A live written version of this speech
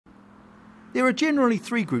There are generally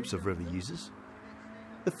three groups of river users.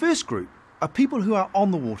 The first group are people who are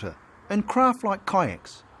on the water in craft like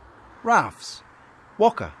kayaks, rafts,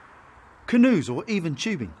 waka, canoes or even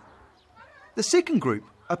tubing. The second group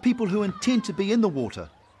are people who intend to be in the water,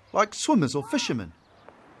 like swimmers or fishermen,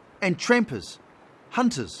 and trampers,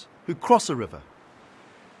 hunters who cross a river.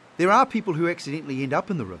 There are people who accidentally end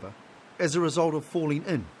up in the river as a result of falling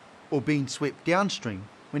in or being swept downstream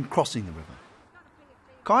when crossing the river.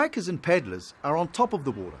 Kayakers and paddlers are on top of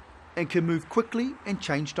the water and can move quickly and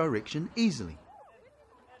change direction easily.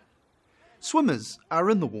 Swimmers are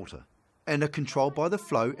in the water and are controlled by the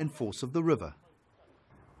flow and force of the river.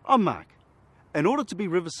 I'm Mark. In order to be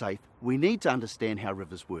river safe, we need to understand how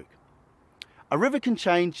rivers work. A river can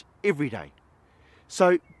change every day.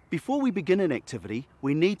 So before we begin an activity,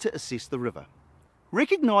 we need to assess the river.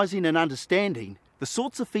 Recognising and understanding the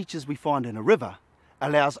sorts of features we find in a river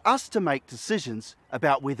allows us to make decisions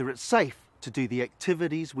about whether it's safe to do the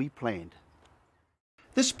activities we planned.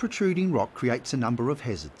 This protruding rock creates a number of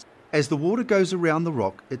hazards. As the water goes around the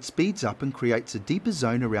rock, it speeds up and creates a deeper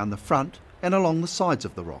zone around the front and along the sides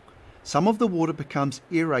of the rock. Some of the water becomes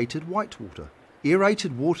aerated whitewater.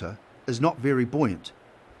 Aerated water is not very buoyant,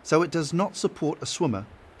 so it does not support a swimmer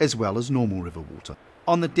as well as normal river water.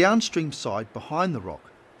 On the downstream side behind the rock,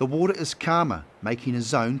 the water is calmer, making a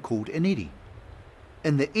zone called an eddy.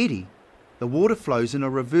 In the eddy, the water flows in a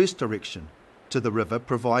reverse direction to the river,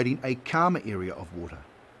 providing a calmer area of water.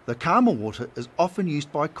 The calmer water is often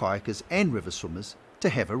used by kayakers and river swimmers to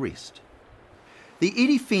have a rest. The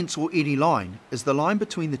eddy fence or eddy line is the line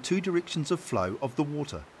between the two directions of flow of the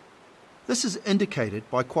water. This is indicated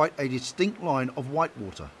by quite a distinct line of white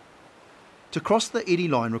water. To cross the eddy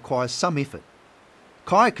line requires some effort.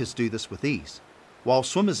 Kayakers do this with ease, while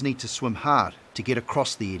swimmers need to swim hard to get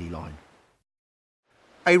across the eddy line.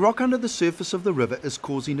 A rock under the surface of the river is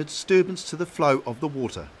causing a disturbance to the flow of the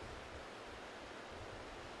water.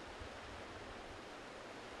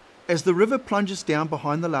 As the river plunges down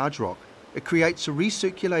behind the large rock, it creates a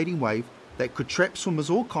recirculating wave that could trap swimmers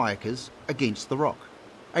or kayakers against the rock.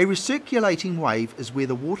 A recirculating wave is where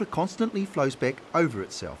the water constantly flows back over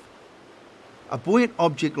itself. A buoyant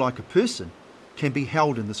object like a person can be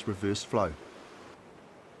held in this reverse flow.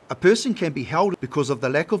 A person can be held because of the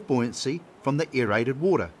lack of buoyancy from the aerated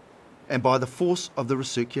water and by the force of the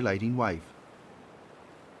recirculating wave.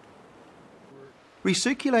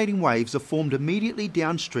 Recirculating waves are formed immediately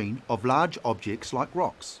downstream of large objects like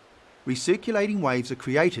rocks. Recirculating waves are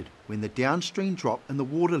created when the downstream drop in the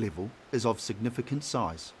water level is of significant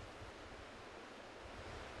size.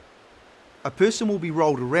 A person will be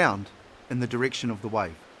rolled around in the direction of the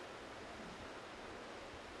wave.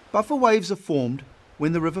 Buffer waves are formed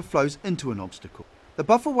when the river flows into an obstacle. The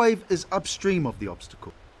buffer wave is upstream of the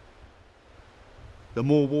obstacle. The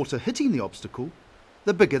more water hitting the obstacle,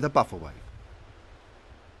 the bigger the buffer wave.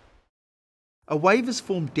 A wave is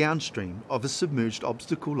formed downstream of a submerged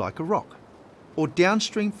obstacle like a rock, or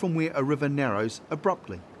downstream from where a river narrows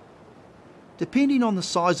abruptly. Depending on the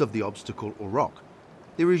size of the obstacle or rock,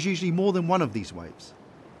 there is usually more than one of these waves.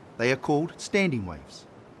 They are called standing waves.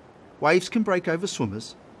 Waves can break over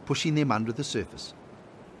swimmers, pushing them under the surface.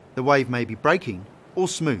 The wave may be breaking or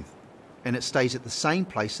smooth, and it stays at the same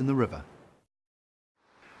place in the river.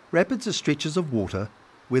 Rapids are stretches of water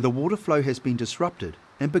where the water flow has been disrupted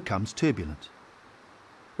and becomes turbulent.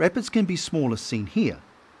 Rapids can be small as seen here,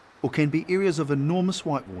 or can be areas of enormous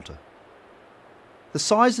whitewater. The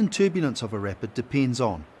size and turbulence of a rapid depends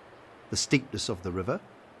on the steepness of the river,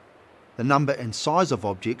 the number and size of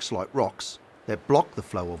objects like rocks that block the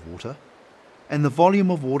flow of water, and the volume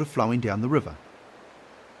of water flowing down the river.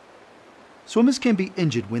 Swimmers can be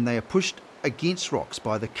injured when they are pushed against rocks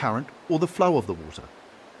by the current or the flow of the water.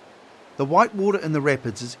 The white water in the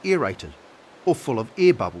rapids is aerated or full of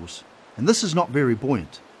air bubbles, and this is not very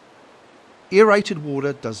buoyant. Aerated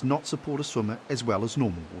water does not support a swimmer as well as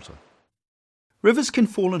normal water. Rivers can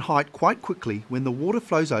fall in height quite quickly when the water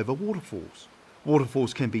flows over waterfalls.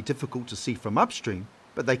 Waterfalls can be difficult to see from upstream,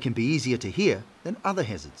 but they can be easier to hear than other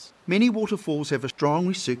hazards. Many waterfalls have a strong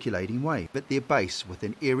recirculating wave at their base with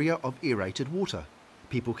an area of aerated water.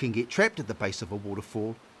 People can get trapped at the base of a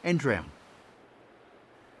waterfall and drown.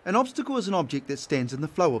 An obstacle is an object that stands in the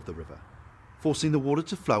flow of the river, forcing the water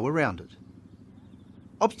to flow around it.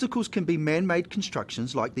 Obstacles can be man-made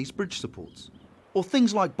constructions like these bridge supports, or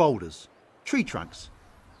things like boulders, tree trunks,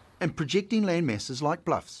 and projecting land masses like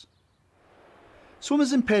bluffs.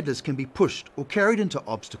 Swimmers and paddlers can be pushed or carried into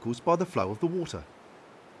obstacles by the flow of the water.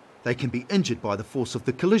 They can be injured by the force of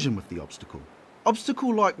the collision with the obstacle.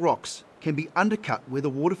 Obstacle-like rocks can be undercut where the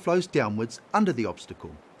water flows downwards under the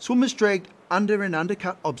obstacle. Swimmers dragged under and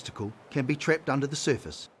undercut obstacle can be trapped under the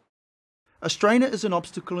surface. A strainer is an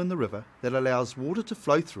obstacle in the river that allows water to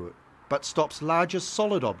flow through it, but stops larger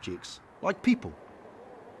solid objects, like people.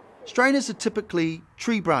 Strainers are typically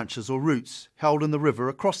tree branches or roots held in the river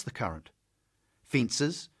across the current,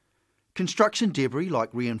 fences, construction debris like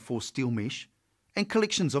reinforced steel mesh, and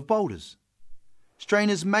collections of boulders.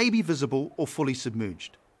 Strainers may be visible or fully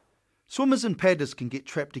submerged. Swimmers and paddlers can get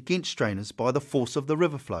trapped against strainers by the force of the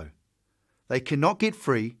river flow. They cannot get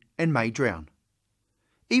free and may drown.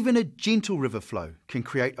 Even a gentle river flow can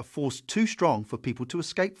create a force too strong for people to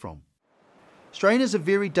escape from. Strainers are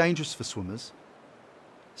very dangerous for swimmers.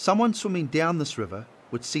 Someone swimming down this river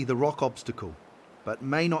would see the rock obstacle, but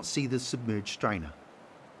may not see the submerged strainer.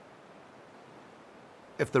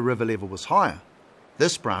 If the river level was higher,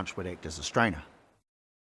 this branch would act as a strainer.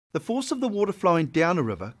 The force of the water flowing down a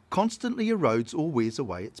river constantly erodes or wears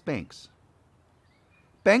away its banks.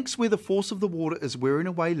 Banks where the force of the water is wearing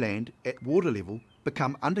away land at water level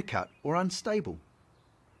become undercut or unstable.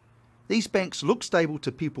 These banks look stable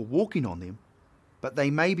to people walking on them, but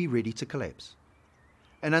they may be ready to collapse.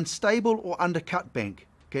 An unstable or undercut bank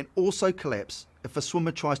can also collapse if a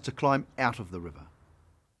swimmer tries to climb out of the river.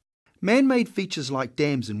 Man-made features like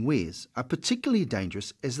dams and weirs are particularly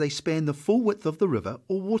dangerous as they span the full width of the river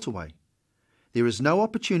or waterway. There is no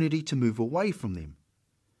opportunity to move away from them.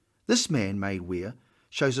 This man-made weir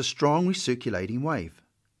shows a strong recirculating wave.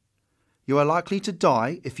 You are likely to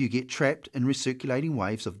die if you get trapped in recirculating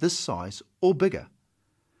waves of this size or bigger.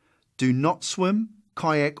 Do not swim,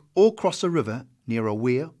 kayak or cross a river near a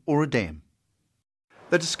weir or a dam.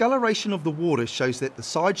 The discoloration of the water shows that the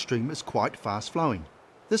side stream is quite fast flowing.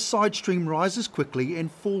 This side stream rises quickly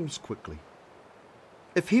and falls quickly.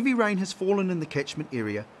 If heavy rain has fallen in the catchment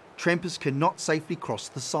area, trampers cannot safely cross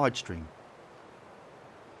the side stream.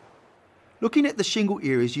 Looking at the shingle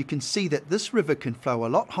areas, you can see that this river can flow a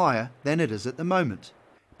lot higher than it is at the moment.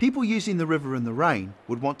 People using the river in the rain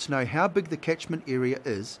would want to know how big the catchment area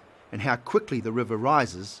is and how quickly the river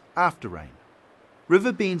rises after rain.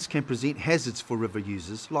 River bends can present hazards for river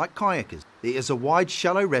users like kayakers. There is a wide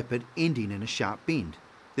shallow rapid ending in a sharp bend.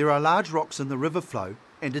 There are large rocks in the river flow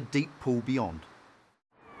and a deep pool beyond.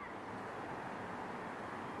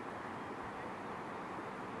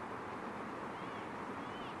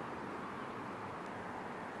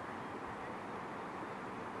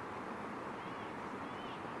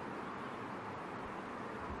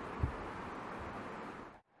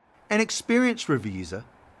 An experienced river user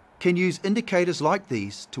can use indicators like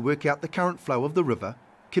these to work out the current flow of the river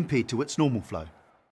compared to its normal flow.